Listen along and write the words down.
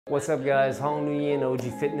What's up guys, Nguyen,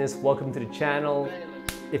 OG Fitness. Welcome to the channel.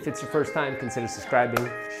 If it's your first time, consider subscribing,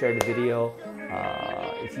 share the video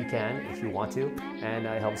if you can, if you want to, and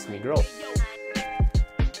it helps me grow.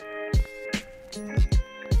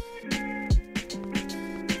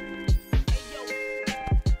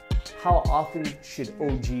 How often should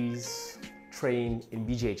OGs train in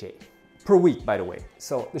BJJ? Per week, by the way.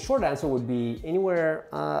 So the short answer would be anywhere,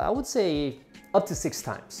 I would say up to 6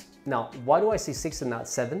 times. Now, why do I say 6 and not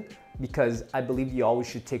 7? Because I believe you always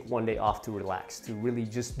should take one day off to relax, to really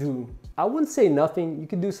just do, I wouldn't say nothing. You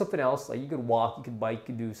could do something else, like you could walk, you could bike, you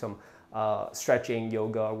could do some stretching,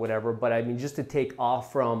 yoga, or whatever. But I mean, just to take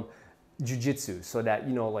off from jiu-jitsu so that,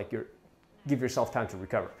 you know, like give yourself time to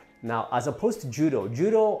recover. Now, as opposed to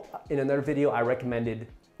judo, in another video, I recommended,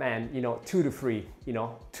 man, you know, 2 to 3, you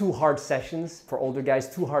know, 2 hard sessions. For older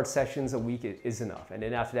guys, 2 hard sessions a week is enough. And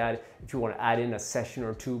then after that, if you want to add in a session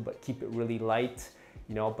or 2, but keep it really light,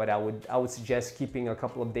 you know, but I would suggest keeping a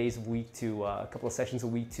couple of days a week to, a couple of sessions a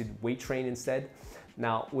week to weight train instead.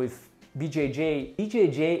 Now with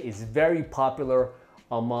BJJ is very popular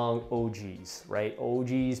among OGs, right?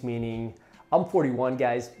 OGs meaning, I'm 41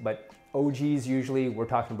 guys, but OGs usually we're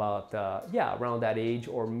talking about, yeah, around that age,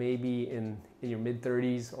 or maybe in your mid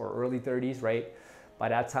 30s or early 30s, right? By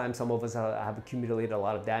that time, some of us have accumulated a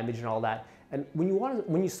lot of damage and all that. And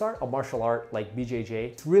when you start a martial art like BJJ,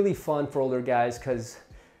 it's really fun for older guys because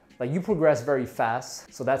like you progress very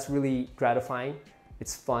fast. So that's really gratifying.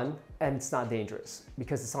 It's fun and it's not dangerous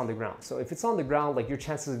because it's on the ground. So if it's on the ground, like your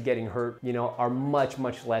chances of getting hurt, you know, are much,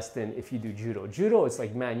 much less than if you do judo. Judo, it's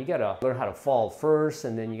like, man, you gotta learn how to fall first,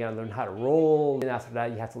 and then you gotta learn how to roll. And after that,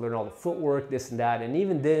 you have to learn all the footwork, this and that. And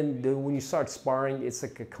even then, when you start sparring, it's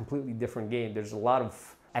like a completely different game. There's a lot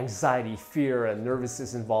of anxiety, fear, and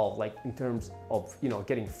nervousness involved, like in terms of, you know,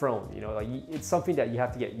 getting thrown, you know, like it's something that you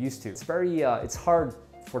have to get used to. It's very, it's hard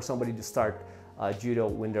for somebody to start judo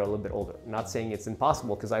when they're a little bit older. I'm not saying it's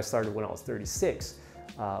impossible because I started when I was 36,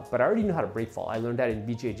 but I already knew how to break fall. I learned that in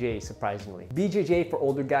BJJ, surprisingly. BJJ for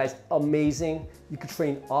older guys, amazing. You could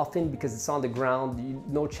train often because it's on the ground.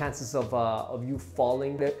 No chances of you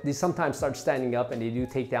falling. They sometimes start standing up and they do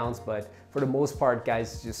takedowns, but for the most part,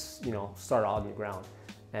 guys just, you know, start on the ground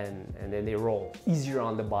and then they roll. Easier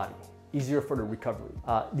on the body. Easier for the recovery.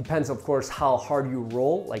 Depends, of course, how hard you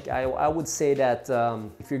roll. Like I would say that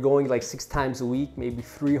if you're going like 6 times a week, maybe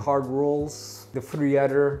 3 hard rolls, the 3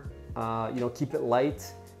 other, you know, keep it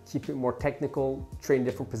light, keep it more technical, train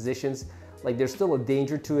different positions. Like there's still a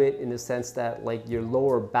danger to it in the sense that like your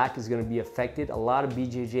lower back is gonna be affected. A lot of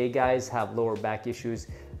BJJ guys have lower back issues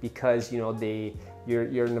because, you know,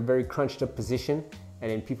 you're in a very crunched up position, and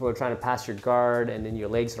then people are trying to pass your guard, and then your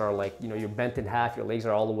legs are like, you know, you're bent in half, your legs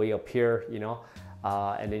are all the way up here, you know,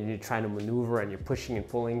 and then you're trying to maneuver and you're pushing and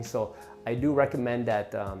pulling. So I do recommend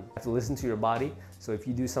that you have to listen to your body. So if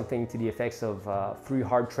you do something to the effects of 3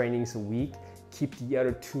 hard trainings a week, keep the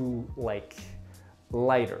other 2 like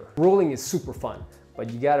lighter. Rolling is super fun, but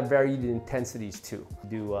you gotta vary the intensities too.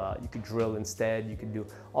 You could drill instead, you could do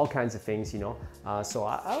all kinds of things, you know. So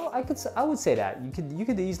I would say that you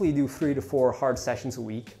could easily do 3 to 4 hard sessions a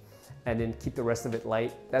week and then keep the rest of it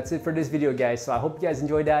light. That's it for this video, guys. So I hope you guys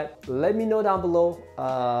enjoyed that. Let me know down below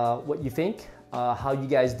what you think, how you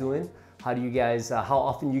guys doing, how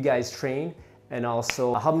often you guys train, and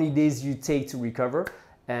also how many days you take to recover.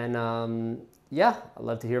 And yeah, I'd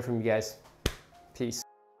love to hear from you guys. Peace.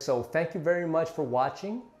 So thank you very much for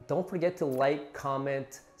watching. Don't forget to like,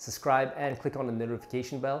 comment, subscribe, and click on the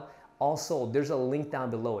notification bell. Also, there's a link down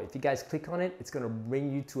below. If you guys click on it, it's gonna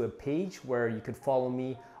bring you to a page where you could follow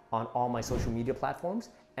me on all my social media platforms.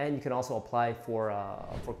 And you can also apply for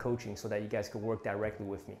coaching so that you guys can work directly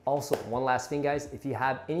with me. Also, one last thing, guys, if you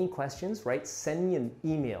have any questions, right, send me an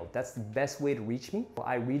email. That's the best way to reach me.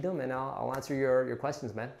 I read them and I'll answer your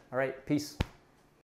questions, man. All right, peace.